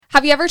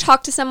Have you ever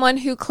talked to someone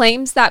who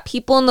claims that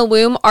people in the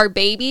womb are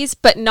babies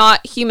but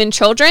not human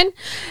children?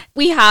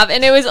 We have,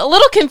 and it was a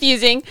little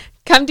confusing.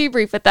 Come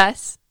debrief with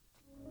us.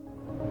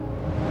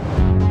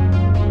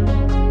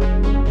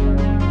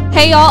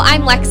 Hey y'all,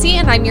 I'm Lexi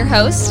and I'm your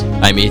host.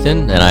 I'm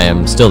Ethan and I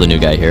am still the new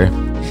guy here.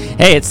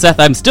 Hey, it's Seth.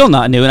 I'm still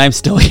not new and I'm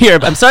still here.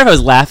 I'm sorry if I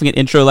was laughing at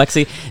intro,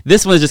 Lexi.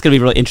 This one is just going to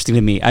be really interesting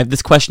to me.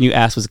 This question you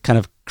asked was kind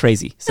of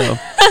crazy, so...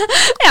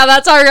 Yeah,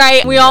 that's all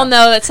right. We all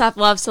know that Seth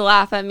loves to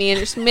laugh at me and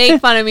just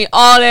make fun of me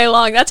all day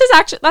long. That's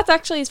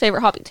actually his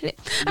favorite hobby today.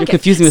 You're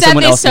confusing with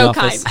someone else in the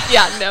office. Kind.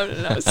 Yeah,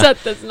 no.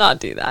 Seth does not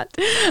do that.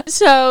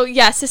 So,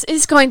 yes, this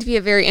is going to be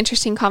a very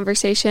interesting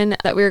conversation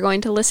that we're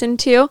going to listen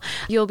to.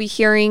 You'll be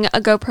hearing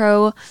a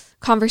GoPro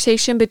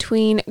conversation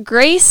between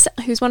Grace,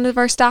 who's one of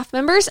our staff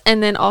members,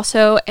 and then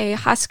also a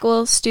high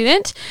school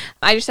student.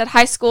 I just said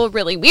high school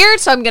really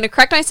weird, so I'm going to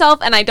correct myself,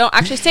 and I don't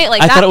actually say it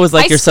like that. I thought it was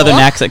like your southern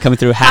accent coming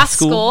through high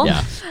school.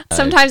 Yeah.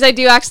 Sometimes I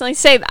do accidentally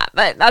say that,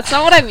 but that's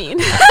not what I mean.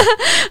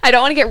 I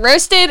don't want to get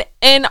roasted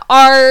in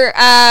our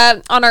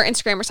on our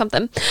Instagram or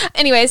something.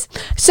 Anyways,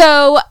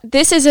 so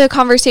this is a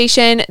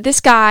conversation.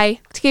 This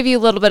guy, to give you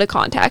a little bit of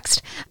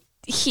context,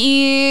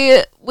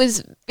 he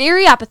was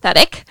very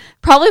apathetic,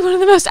 probably one of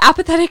the most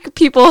apathetic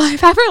people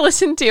I've ever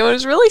listened to. It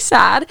was really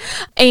sad.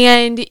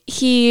 And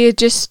he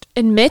just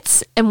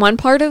admits in one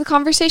part of the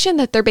conversation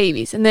that they're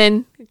babies, and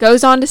then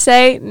goes on to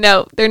say,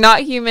 no, they're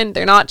not human,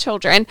 they're not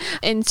children.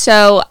 And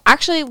so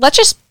actually, let's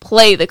just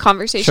play the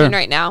conversation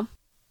right now.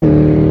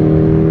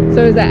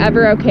 So is that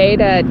ever okay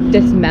to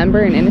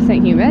dismember an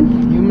innocent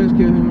human? Humans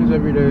kill humans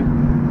every day.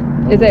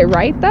 Is it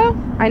right though?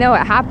 I know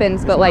it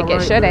happens, but like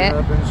it shouldn't. It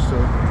happens, so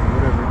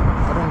whatever.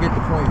 I don't get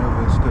the point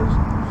of this, because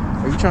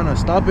are you trying to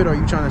stop it or are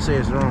you trying to say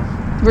it's wrong?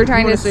 We're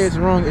trying to say it's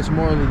wrong, it's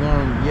morally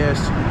wrong. Yes,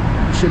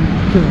 you shouldn't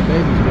be killing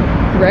babies, but...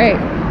 Right.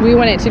 We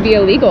want it to be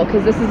illegal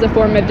because this is a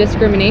form of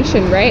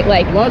discrimination, right?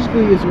 Like,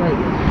 logically, it's right.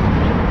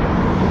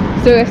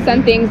 So if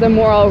something's a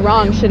moral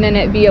wrong, shouldn't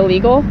it be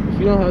illegal? If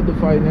you don't have the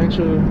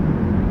financial, if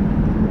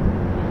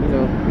you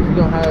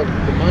don't have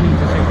the money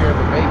to take care of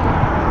a baby,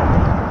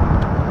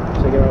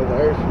 take it out of the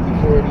earth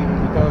before it even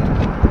becomes a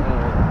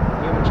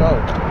human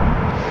child.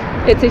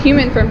 It's a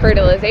human from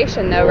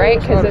fertilization, though, right?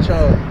 Because it's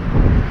not a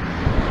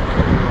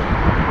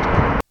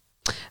child.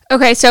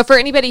 Okay, so for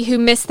anybody who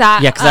missed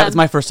that... Yeah, because that was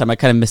my first time. I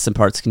kind of missed some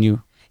parts. Can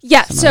you...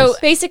 Yeah, so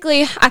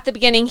basically at the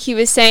beginning he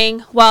was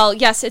saying, well,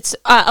 yes, it's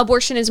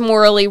abortion is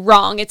morally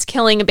wrong. It's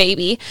killing a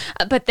baby.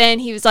 But then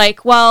he was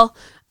like, well,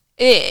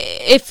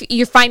 if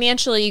you're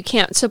financially you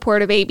can't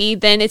support a baby,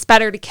 then it's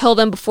better to kill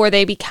them before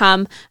they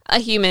become a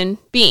human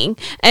being.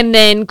 And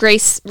then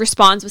Grace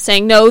responds with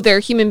saying, no, they're a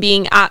human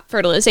being at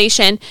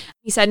fertilization.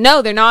 He said,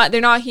 no, they're not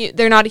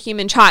a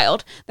human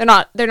child. They're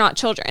not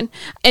children.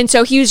 And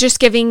so he was just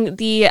giving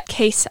the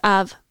case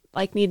of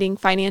like needing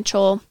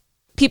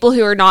people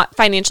who are not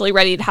financially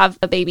ready to have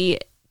a baby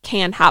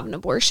can have an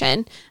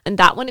abortion, and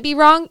that wouldn't be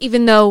wrong,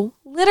 even though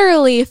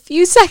literally a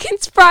few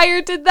seconds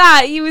prior to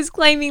that, he was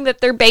claiming that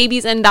they're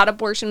babies and that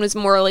abortion was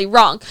morally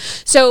wrong.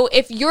 So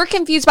if you're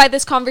confused by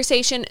this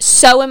conversation,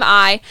 so am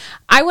I.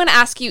 I want to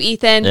ask you,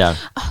 Ethan,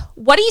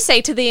 what do you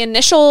say to the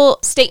initial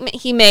statement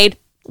he made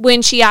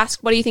when she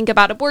asked, what do you think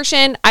about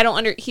abortion?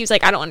 He was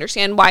like, I don't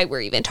understand why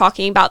we're even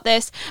talking about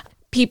this.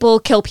 People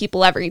kill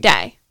people every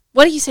day.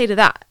 What do you say to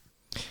that?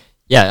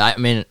 Yeah, I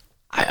mean,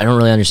 I don't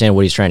really understand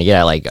what he's trying to get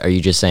at. Like, are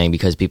you just saying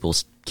because people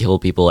kill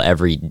people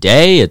every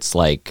day, it's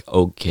like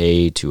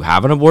okay to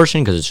have an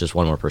abortion because it's just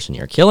one more person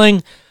you're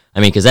killing? I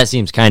mean, because that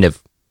seems kind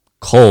of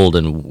cold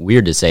and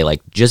weird to say.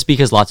 Like, just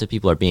because lots of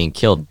people are being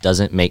killed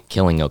doesn't make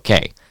killing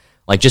okay.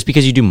 Like, just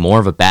because you do more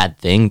of a bad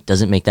thing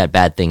doesn't make that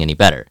bad thing any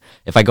better.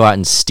 If I go out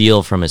and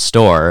steal from a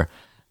store,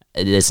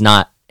 it's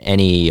not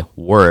any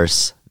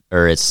worse.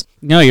 Or it's...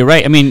 No, you're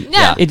right. I mean,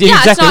 it's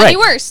exactly not right. any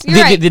worse.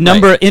 You're right. The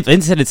number of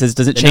incidences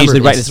doesn't change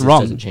the right or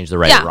wrong. Doesn't change the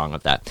right or wrong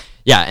of that.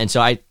 Yeah, and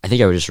so I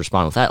think I would just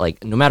respond with that.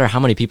 Like, no matter how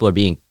many people are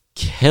being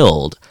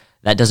killed,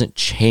 that doesn't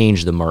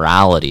change the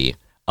morality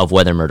of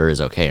whether murder is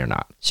okay or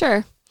not.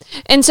 Sure.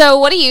 And so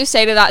what do you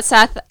say to that,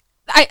 Seth?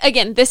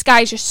 Again, this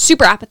guy's just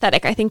super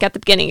apathetic, I think, at the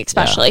beginning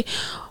especially.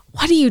 Yeah.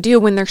 What do you do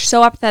when they're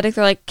so apathetic?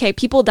 They're like, okay,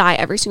 people die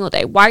every single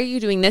day. Why are you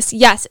doing this?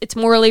 Yes, it's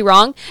morally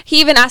wrong.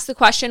 He even asked the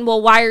question, well,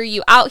 why are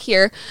you out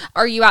here?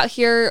 Are you out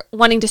here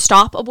wanting to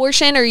stop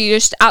abortion? Or are you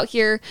just out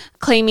here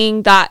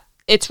claiming that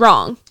it's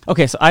wrong?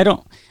 Okay, so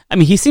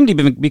he seemed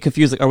to be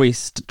confused. Like, are we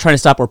trying to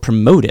stop or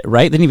promote it,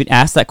 right? They didn't even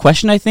ask that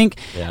question, I think.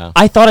 Yeah.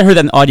 I thought I heard that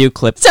in the audio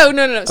clip. So,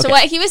 no. Okay. So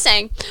what he was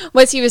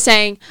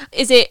saying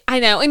is I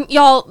know, and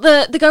y'all,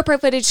 the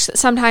GoPro footage,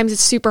 sometimes it's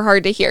super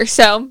hard to hear.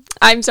 So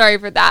I'm sorry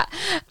for that.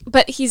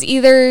 But he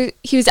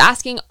was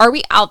asking, are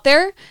we out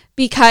there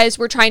because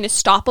we're trying to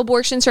stop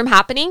abortions from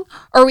happening?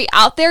 Or are we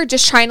out there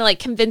just trying to like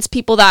convince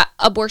people that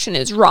abortion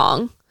is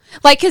wrong?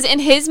 Like, because in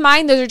his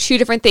mind, those are two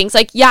different things.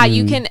 Like, yeah,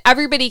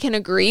 everybody can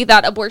agree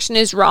that abortion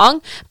is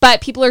wrong,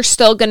 but people are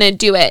still going to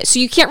do it. So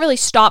you can't really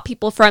stop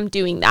people from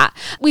doing that.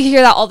 We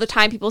hear that all the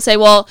time. People say,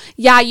 well,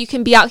 yeah, you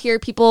can be out here,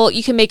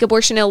 you can make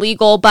abortion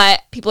illegal,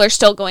 but people are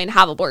still going to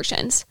have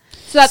abortions.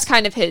 So that's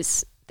kind of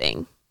his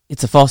thing.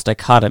 it's a false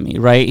dichotomy,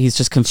 right? He's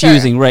just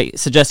confusing, right?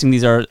 Suggesting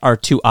these are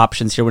two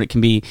options here when it can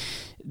be,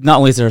 not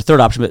only is there a third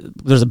option,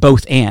 but there's a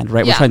both and,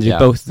 right? We're trying to do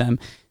both of them.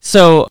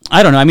 So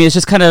I don't know. I mean, it's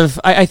just kind of,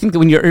 I think that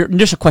when your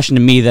initial question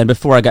to me then,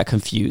 before I got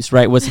confused,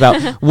 right, was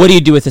about what do you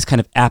do with this kind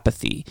of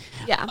apathy?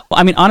 Yeah. Well,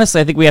 I mean, honestly,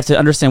 I think we have to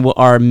understand what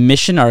our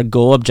mission, our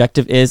goal,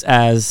 objective is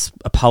as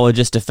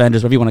apologists,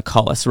 defenders, whatever you want to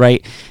call us,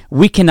 right?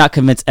 We cannot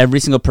convince every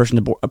single person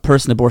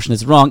abortion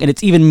is wrong, and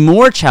it's even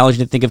more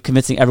challenging to think of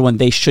convincing everyone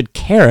they should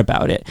care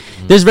about it.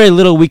 There's very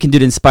little we can do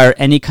to inspire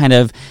any kind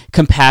of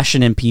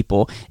compassion in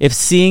people. If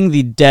seeing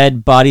the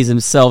dead bodies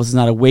themselves does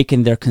not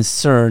awaken their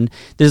concern,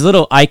 there's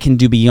little I can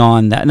do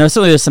beyond that. Now,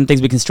 certainly there's some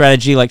things we can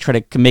strategy, like try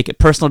to make it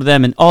personal to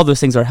them, and all those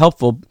things are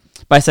helpful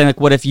by saying, like,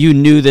 what if you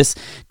knew this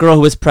girl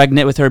who was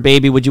pregnant with her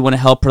baby? Would you want to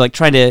help her? Like,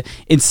 trying to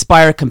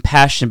inspire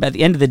compassion. But at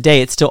the end of the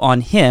day, it's still on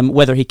him,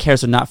 whether he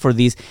cares or not, for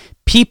these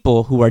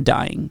people who are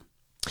dying.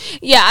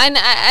 Yeah, and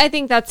I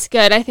think that's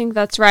good. I think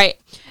that's right.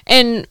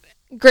 And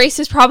Grace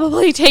is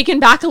probably taken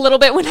back a little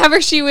bit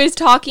whenever she was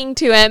talking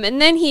to him.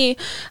 And then he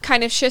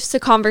kind of shifts the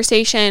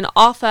conversation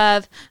off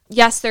of,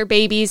 yes, they're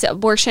babies,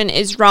 abortion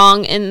is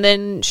wrong, and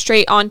then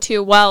straight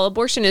onto, well,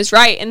 abortion is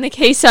right in the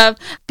case of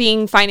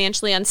being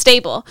financially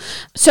unstable.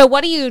 So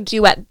what do you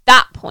do at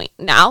that point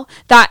now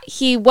that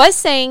he was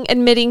saying,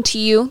 admitting to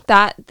you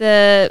that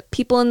the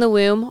people in the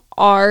womb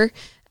are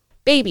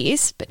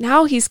babies, but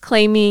now he's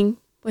claiming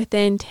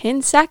within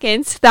 10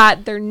 seconds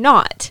that they're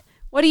not?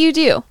 What do you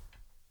do?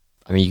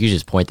 I mean, you could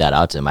just point that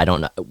out to him. I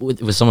don't know.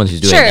 With someone who's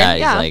doing Sure, that,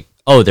 yeah. he's like,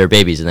 oh, they're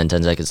babies. And then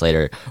 10 seconds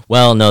later,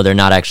 well, no, they're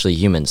not actually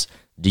humans.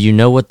 Do you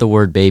know what the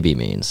word baby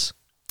means?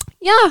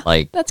 Yeah,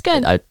 Like, that's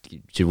good.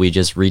 Should we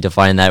just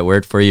redefine that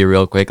word for you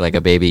real quick? Like,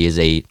 a baby is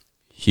a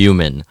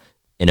human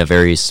in a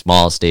very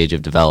small stage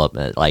of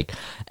development. Like,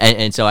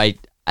 and so I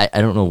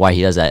don't know why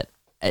he does that.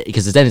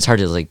 Because then it's hard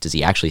to, like, does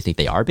he actually think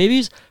they are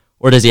babies?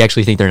 Or does he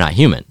actually think they're not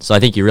human? So I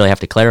think you really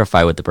have to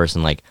clarify with the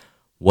person, like,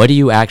 what do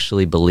you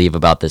actually believe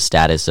about the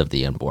status of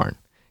the unborn?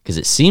 Because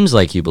it seems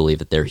like you believe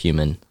that they're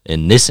human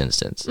in this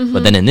instance. Mm-hmm.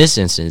 But then in this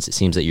instance, it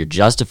seems that you're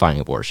justifying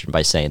abortion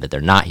by saying that they're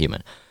not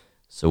human.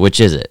 So which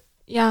is it?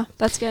 Yeah,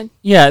 that's good.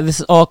 Yeah,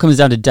 this all comes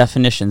down to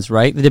definitions,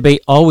 right? The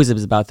debate always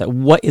is about that.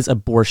 What is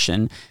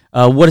abortion?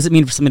 What does it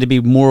mean for something to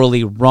be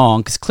morally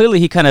wrong? Because clearly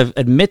he kind of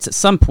admits at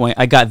some point,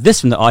 I got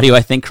this from the audio,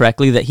 I think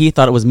correctly, that he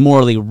thought it was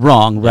morally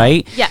wrong,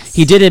 right? Yes.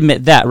 He did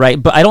admit that,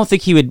 right? But I don't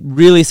think he would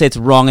really say it's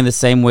wrong in the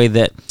same way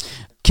that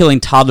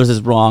killing toddlers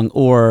is wrong,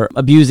 or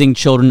abusing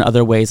children in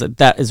other ways.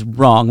 That is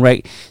wrong,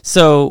 right?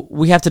 So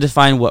we have to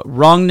define what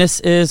wrongness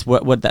is,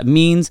 what that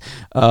means,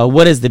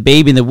 what is the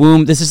baby in the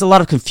womb. There's just a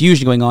lot of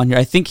confusion going on here.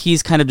 I think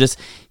he's kind of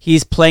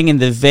he's playing in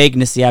the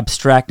vagueness, the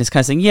abstractness,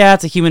 kind of saying, yeah,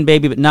 it's a human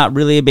baby, but not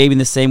really a baby in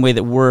the same way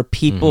that we're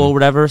people or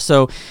whatever.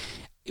 So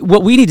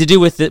what we need to do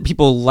with it,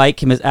 people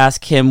like him, is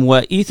ask him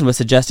what Ethan was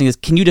suggesting is,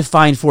 can you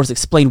define for us,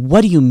 explain, what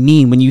do you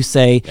mean when you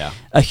say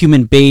a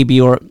human baby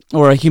or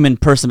a human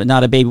person but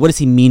not a baby? What does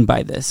he mean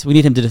by this? We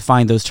need him to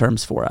define those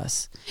terms for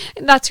us.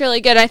 That's really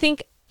good. I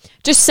think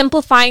just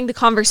simplifying the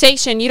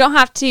conversation, you don't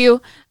have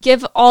to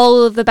give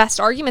all of the best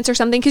arguments or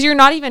something, because you're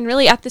not even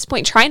really at this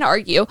point trying to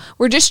argue.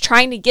 We're just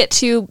trying to get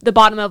to the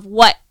bottom of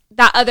what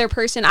that other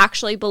person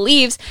actually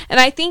believes. And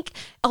I think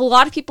a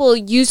lot of people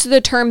use the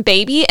term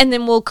baby and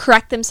then will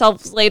correct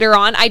themselves later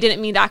on. I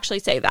didn't mean to actually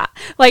say that.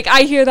 Like,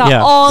 I hear that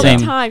all the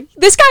time.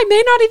 This guy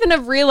may not even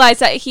have realized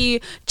that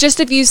he just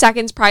a few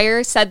seconds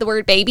prior said the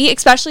word baby,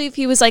 especially if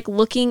he was like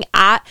looking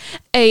at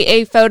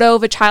a photo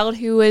of a child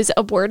who was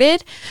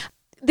aborted.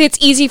 It's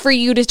easy for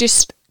you to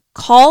just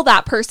call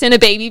that person a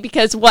baby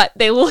because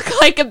they look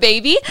like a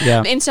baby.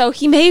 Yeah. And so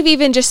he may have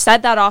even just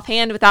said that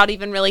offhand without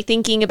even really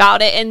thinking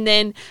about it, and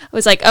then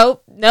was like,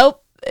 oh, nope.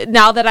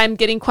 Now that I'm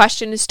getting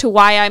questioned as to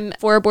why I'm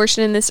for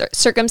abortion in this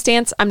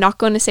circumstance, I'm not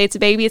going to say it's a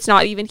baby. It's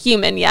not even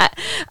human yet.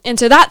 And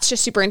so that's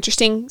just super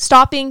interesting.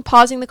 Stopping,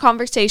 pausing the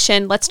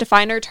conversation. Let's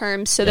define our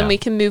terms so then we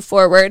can move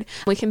forward.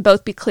 We can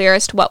both be clear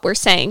as to what we're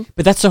saying.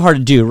 But that's so hard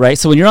to do, right?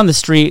 So when you're on the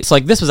street, so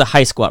like this was a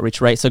high school outreach,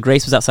 right? So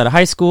Grace was outside of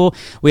high school.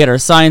 We had our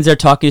signs there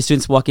talking to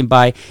students walking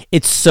by.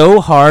 It's so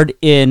hard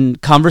in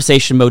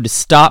conversation mode to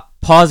stop,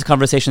 pause the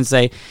conversation and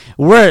say,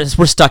 we're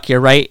stuck here,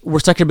 right? We're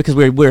stuck here because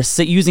we're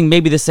using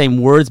maybe the same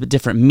words but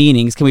different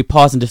meanings. Can we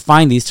pause and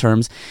define these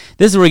terms?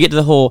 This is where we get to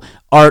the whole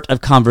art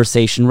of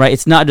conversation, right?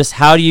 It's not just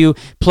how do you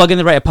plug in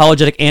the right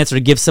apologetic answer to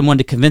give someone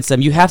to convince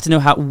them. You have to know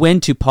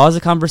when to pause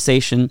a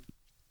conversation,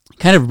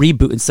 kind of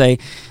reboot and say,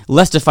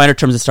 let's define our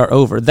terms and start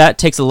over. That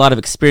takes a lot of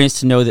experience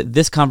to know that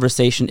this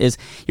conversation is,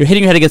 you're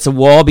hitting your head against a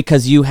wall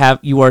because you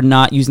are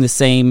not using the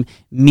same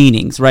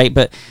meanings, right?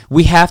 But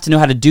we have to know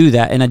how to do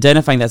that, and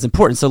identifying that's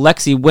important. So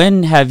Lexi,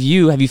 when have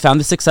you found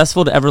this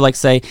successful to ever like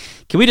say,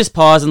 can we just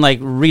pause and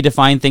like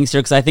redefine things here?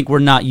 Because I think we're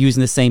not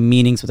using the same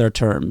meanings with our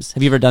terms.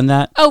 Have you ever done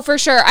that? Oh, for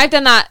sure. I've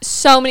done that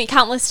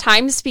countless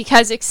times,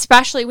 because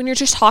especially when you're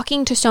just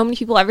talking to so many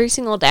people every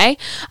single day,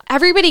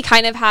 everybody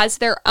kind of has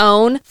their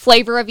own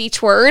flavor of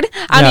each word.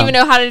 I don't even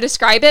know how to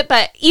describe it,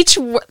 but each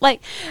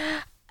like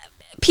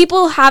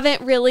people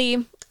haven't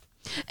really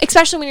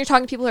especially when you're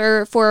talking to people who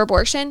are for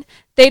abortion,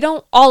 they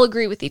don't all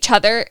agree with each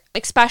other,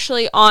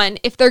 especially on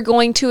if they're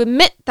going to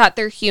admit that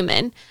they're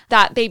human,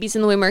 that babies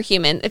in the womb are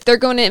human, if they're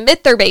going to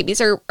admit they're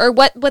babies, or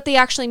what they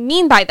actually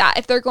mean by that,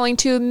 if they're going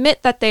to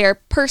admit that they are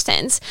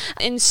persons.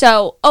 And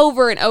so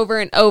over and over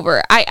and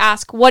over, I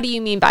ask, what do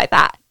you mean by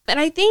that? And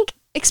I think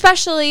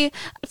especially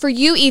for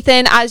you,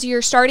 Ethan, as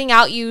you're starting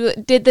out, you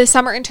did the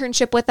summer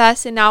internship with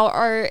us and now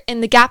are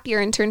in the gap year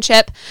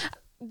internship.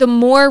 The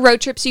more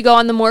road trips you go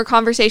on, the more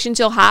conversations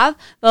you'll have,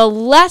 the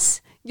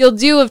less you'll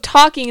do of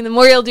talking and the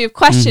more you'll do of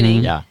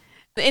questioning. Yeah.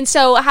 And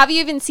so have you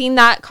even seen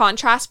that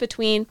contrast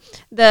between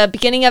the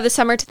beginning of the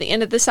summer to the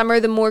end of the summer,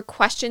 the more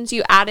questions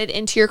you added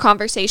into your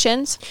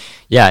conversations?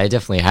 Yeah, I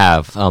definitely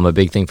have. A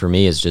big thing for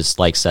me is just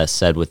like Seth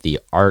said with the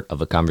art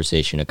of a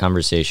conversation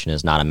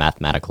is not a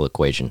mathematical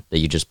equation that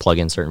you just plug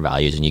in certain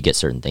values and you get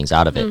certain things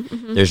out of it.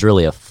 Mm-hmm. There's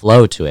really a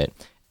flow to it.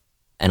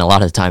 And a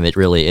lot of the time it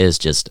really is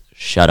just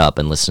shut up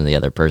and listen to the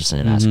other person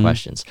and ask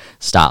questions.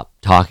 Stop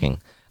talking.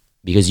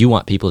 Because you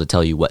want people to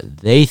tell you what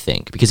they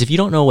think. Because if you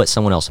don't know what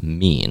someone else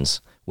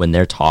means when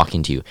they're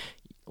talking to you,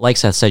 like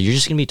Seth said, you're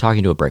just going to be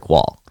talking to a brick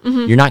wall.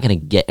 Mm-hmm. You're not going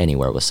to get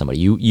anywhere with somebody.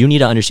 You need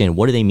to understand,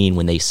 what do they mean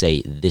when they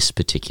say this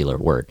particular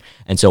word?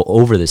 And so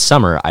over the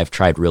summer, I've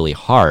tried really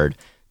hard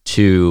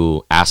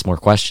to ask more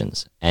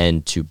questions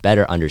and to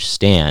better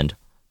understand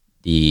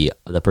the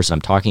person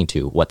I'm talking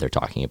to, what they're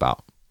talking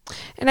about.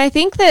 And I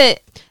think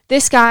that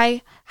this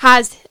guy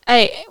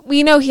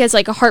we know he has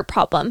like a heart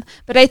problem,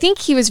 but I think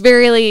he was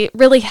really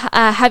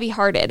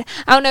heavy-hearted.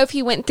 I don't know if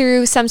he went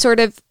through some sort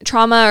of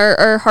trauma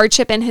or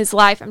hardship in his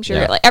life. I'm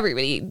sure like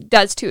everybody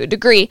does to a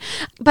degree,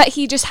 but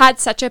he just had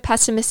such a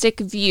pessimistic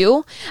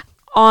view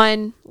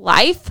on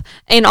life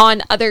and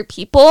on other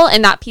people,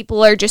 and that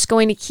people are just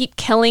going to keep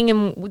killing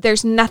and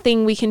there's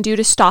nothing we can do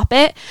to stop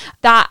it,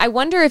 that I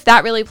wonder if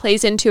that really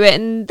plays into it.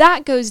 And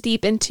that goes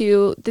deep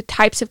into the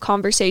types of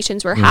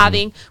conversations we're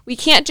having. We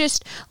can't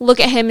just look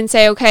at him and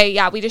say, okay,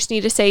 yeah, we just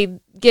need to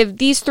give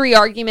these 3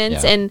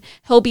 arguments and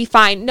he'll be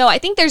fine. No, I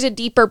think there's a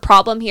deeper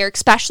problem here,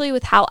 especially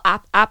with how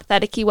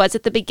apathetic he was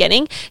at the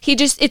beginning.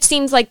 It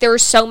seems like there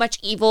was so much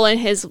evil in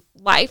his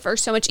life, or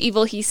so much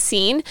evil he's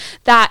seen,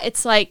 that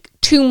it's like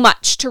too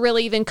much to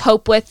really even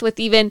cope with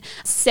even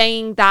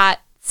saying that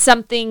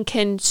something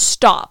can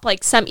stop,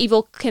 like some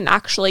evil can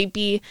actually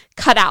be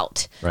cut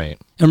out. Right.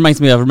 It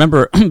reminds me of,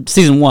 remember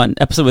season 1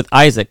 episode with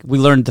Isaac, we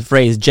learned the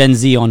phrase Gen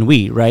Z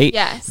ennui, right?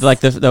 Yes. Like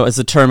that was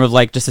a term of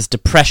like just this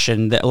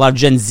depression that a lot of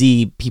Gen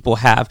Z people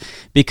have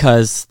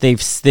because they've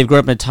grown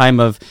up in a time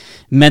of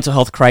mental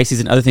health crises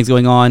and other things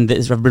going on that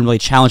has been really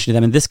challenging to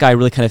them. And this guy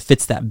really kind of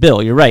fits that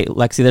bill. You're right,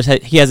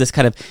 Lexi. He has this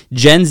kind of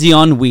Gen Z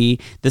ennui,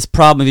 this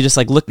problem of you just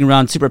like looking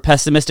around super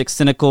pessimistic,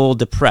 cynical,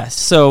 depressed.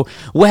 So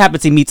what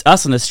happens? He meets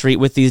us on the street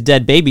with these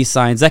dead baby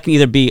signs. That can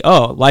either be,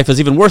 oh, life is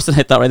even worse than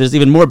I thought, right? There's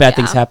even more bad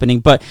things happening.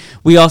 But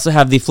we also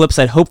have the flip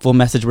side hopeful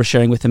message we're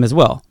sharing with him as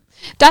well.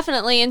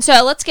 Definitely. And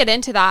so let's get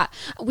into that.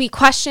 We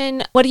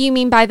question, what do you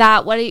mean by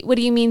that? What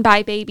do you mean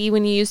by baby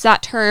when you use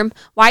that term?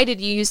 Why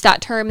did you use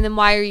that term? And then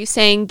why are you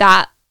saying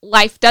that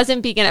life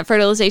doesn't begin at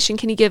fertilization?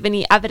 Can you give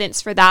any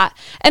evidence for that?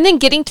 And then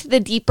getting to the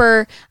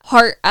deeper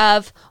heart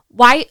of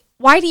why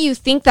do you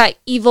think that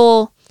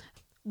evil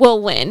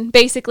will win?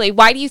 Basically,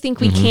 why do you think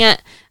we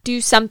can't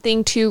do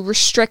something to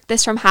restrict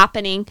this from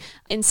happening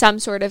in some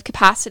sort of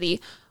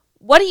capacity?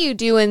 What do you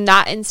do in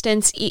that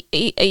instance?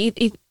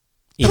 Ethan's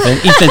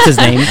his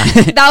name.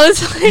 That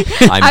was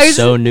like, I'm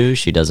so new,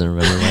 she doesn't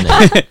remember my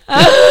name. It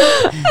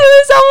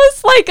was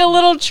almost like a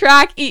little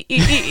track.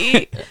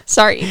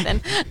 Sorry,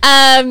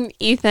 Ethan.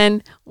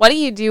 Ethan, what do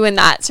you do in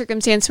that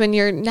circumstance when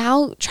you're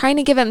now trying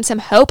to give him some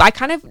hope? I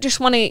kind of just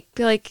want to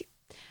be like,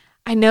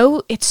 I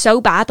know it's so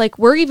bad. Like,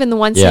 we're even the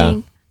ones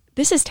saying,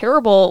 this is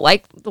terrible.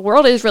 Like, the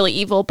world is really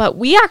evil, but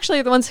we actually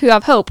are the ones who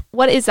have hope.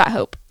 What is that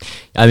hope?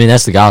 I mean,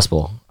 that's the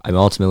gospel. I mean,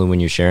 ultimately,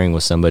 when you're sharing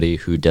with somebody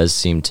who does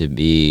seem to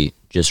be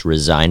just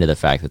resigned to the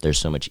fact that there's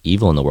so much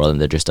evil in the world and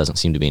there just doesn't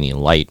seem to be any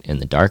light in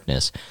the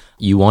darkness,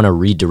 you want to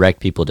redirect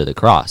people to the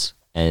cross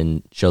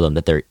and show them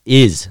that there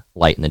is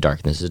light in the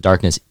darkness. The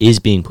darkness is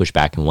being pushed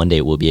back, and one day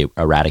it will be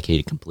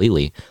eradicated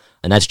completely,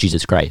 and that's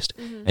Jesus Christ.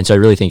 Mm-hmm. And so I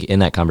really think in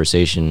that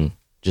conversation,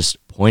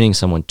 just pointing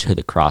someone to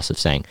the cross of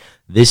saying,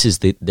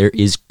 there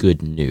is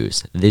good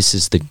news. This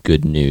is the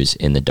good news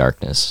in the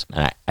darkness.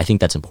 And I think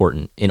that's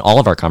important in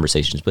all of our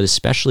conversations, but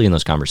especially in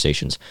those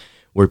conversations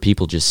where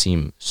people just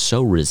seem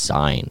so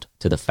resigned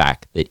to the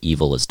fact that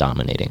evil is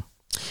dominating.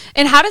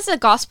 And how does the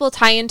gospel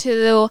tie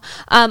into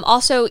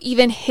also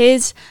even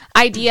his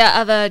idea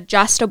of a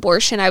just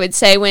abortion, I would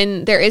say,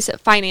 when there is a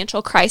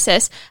financial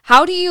crisis?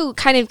 How do you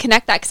kind of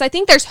connect that? Because I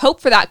think there's hope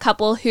for that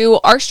couple who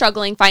are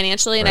struggling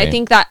financially, and I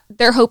think that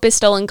their hope is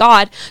still in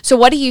God. So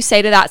what do you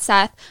say to that,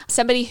 Seth?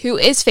 Somebody who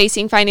is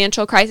facing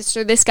financial crisis,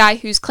 or this guy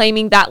who's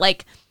claiming that,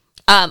 like,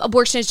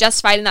 abortion is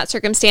justified in that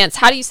circumstance,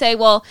 how do you say,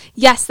 well,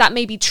 yes, that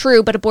may be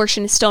true, but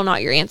abortion is still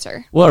not your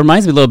answer? Well, it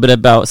reminds me a little bit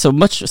about so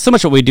much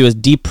what we do is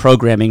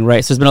deprogramming,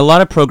 right? So there's been a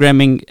lot of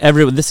programming.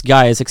 This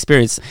guy has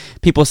experienced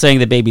people saying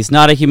the baby's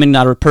not a human,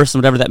 not a person,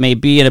 whatever that may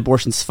be, and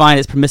abortion's fine,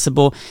 it's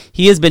permissible.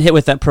 He has been hit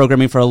with that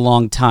programming for a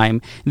long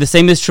time. And the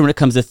same is true when it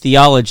comes to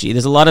theology.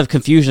 There's a lot of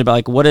confusion about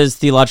like what is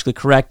theologically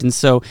correct, and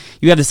so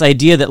you have this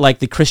idea that like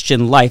the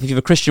Christian life, if you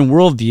have a Christian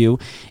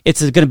worldview,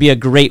 it's going to be a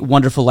great,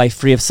 wonderful life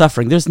free of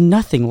suffering. There's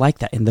nothing like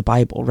that in the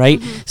Bible,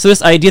 right? So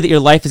this idea that your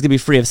life is going to be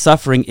free of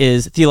suffering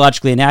is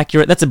theologically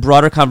inaccurate. That's a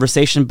broader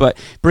conversation, but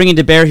bringing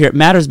to bear here, it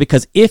matters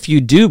because if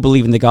you do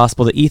believe in the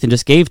gospel that Ethan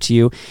just gave to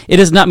you, it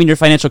does not mean your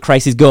financial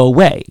crises go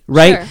away,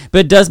 right? Sure. But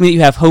it does mean that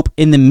you have hope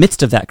in the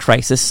midst of that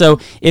crisis. So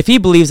if he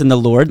believes in the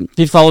Lord, if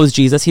he follows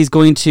Jesus, he's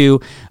going to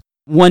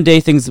one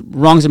day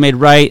wrongs are made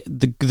right,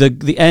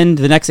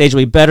 the next age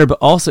will be better, but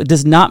also it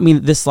does not mean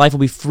that this life will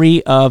be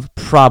free of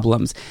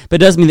problems. But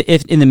it does mean that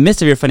if in the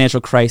midst of your financial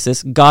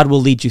crisis, God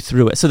will lead you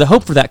through it. So the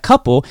hope for that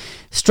couple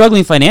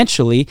struggling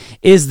financially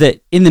is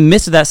that in the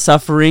midst of that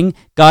suffering,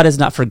 God has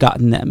not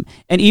forgotten them.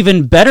 And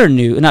even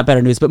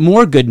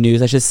more good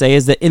news, I should say,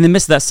 is that in the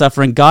midst of that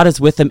suffering, God is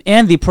with them,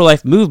 and the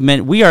pro-life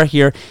movement, we are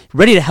here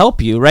ready to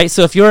help you, right?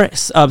 So if you're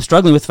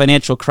struggling with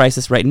financial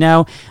crisis right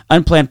now,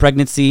 unplanned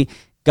pregnancy,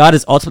 God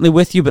is ultimately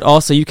with you, but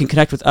also you can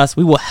connect with us.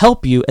 We will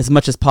help you as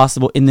much as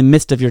possible in the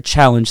midst of your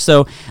challenge.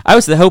 So I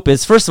would say the hope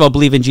is, first of all,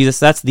 believe in Jesus.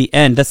 That's the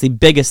end. That's the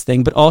biggest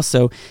thing. But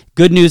also,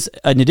 good news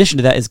in addition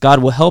to that is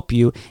God will help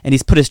you, and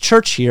he's put his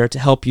church here to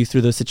help you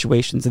through those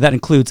situations, and that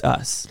includes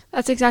us.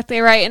 That's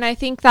exactly right. And I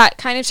think that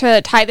kind of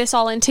to tie this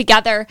all in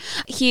together,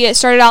 he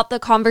started out the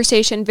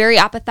conversation very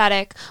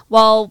apathetic.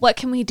 Well, what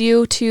can we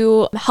do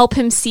to help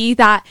him see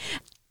that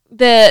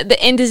the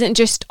end isn't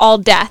just all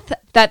death,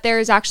 that there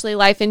is actually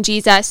life in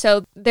Jesus?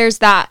 So there's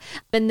that.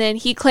 And then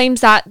he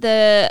claims that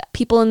the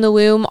people in the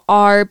womb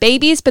are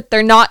babies, but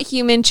they're not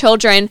human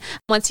children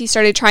once he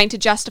started trying to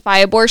justify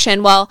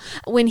abortion. Well,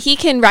 when he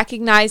can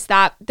recognize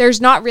that there's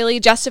not really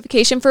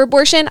justification for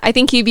abortion, I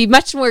think he'd be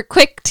much more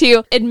quick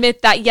to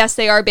admit that, yes,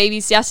 they are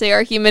babies, yes, they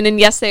are human, and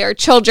yes, they are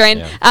children.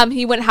 Yeah.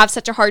 He wouldn't have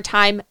such a hard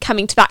time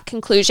coming to that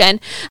conclusion.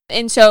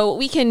 And so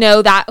we can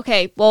know that,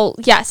 okay, well,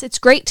 yes, it's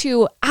great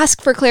to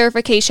ask for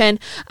clarification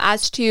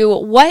as to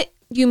what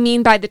you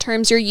mean by the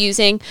terms you're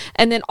using,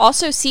 and then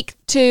also seek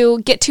to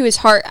get to his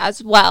heart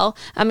as well,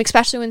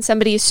 especially when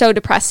somebody is so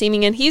depressed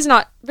seeming, and he's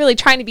not really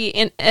trying to be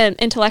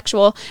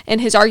intellectual in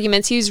his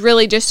arguments. He's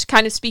really just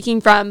kind of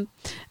speaking from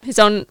his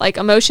own like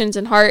emotions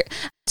and heart.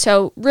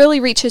 So really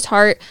reach his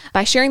heart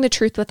by sharing the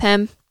truth with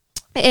him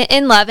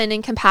in love and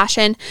in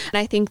compassion, and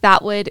I think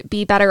that would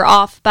be better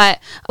off.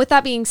 But with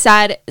that being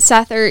said,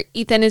 Seth or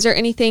Ethan, is there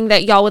anything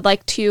that y'all would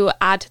like to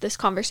add to this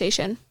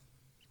conversation?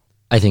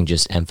 I think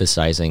just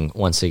emphasizing,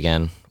 once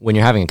again, when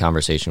you're having a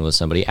conversation with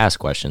somebody, ask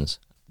questions.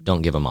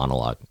 Don't give a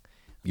monologue.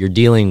 You're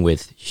dealing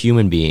with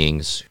human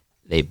beings.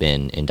 They've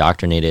been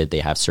indoctrinated.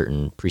 They have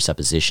certain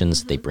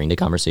presuppositions they bring to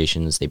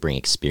conversations. They bring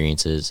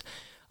experiences.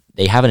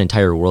 They have an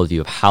entire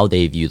worldview of how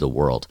they view the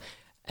world.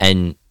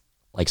 And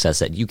like Seth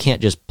said, you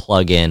can't just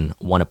plug in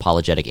one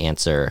apologetic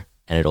answer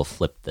and it'll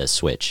flip the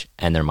switch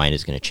and their mind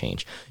is going to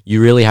change.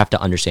 You really have to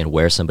understand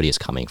where somebody is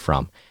coming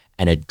from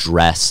and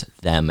address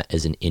them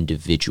as an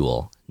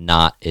individual,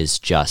 not as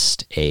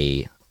just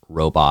a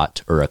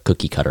robot or a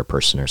cookie cutter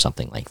person or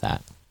something like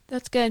that.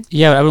 That's good.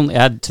 Yeah, I would only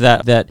add to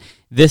that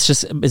this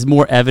just is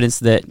more evidence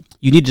that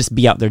you need to just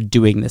be out there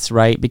doing this,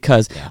 right?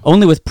 Because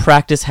only with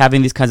practice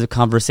having these kinds of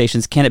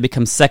conversations can it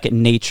become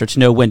second nature to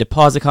know when to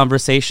pause a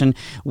conversation,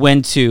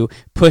 when to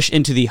push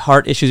into the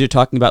heart issues you're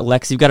talking about,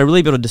 Lex. You've got to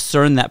really be able to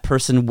discern that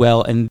person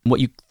well and what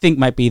you think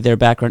might be their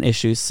background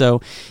issues.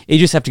 So you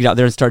just have to get out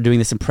there and start doing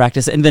this in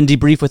practice and then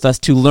debrief with us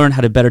to learn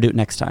how to better do it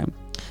next time.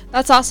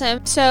 That's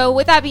awesome. So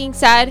with that being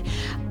said,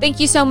 thank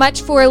you so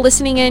much for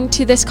listening in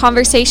to this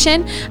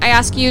conversation. I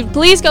ask you,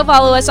 please go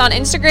follow us on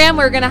Instagram.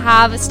 We're going to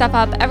have stuff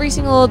up every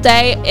single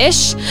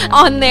day-ish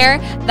on there.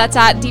 That's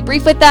at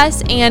Debrief With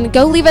Us. And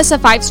go leave us a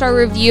 5-star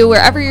review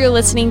wherever you're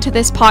listening to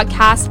this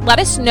podcast. Let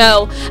us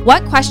know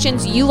what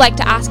questions you like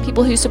to ask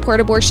people who support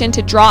abortion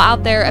to draw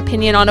out their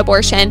opinion on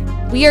abortion.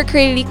 We are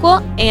Created Equal,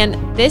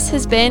 and this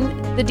has been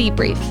The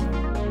Debrief.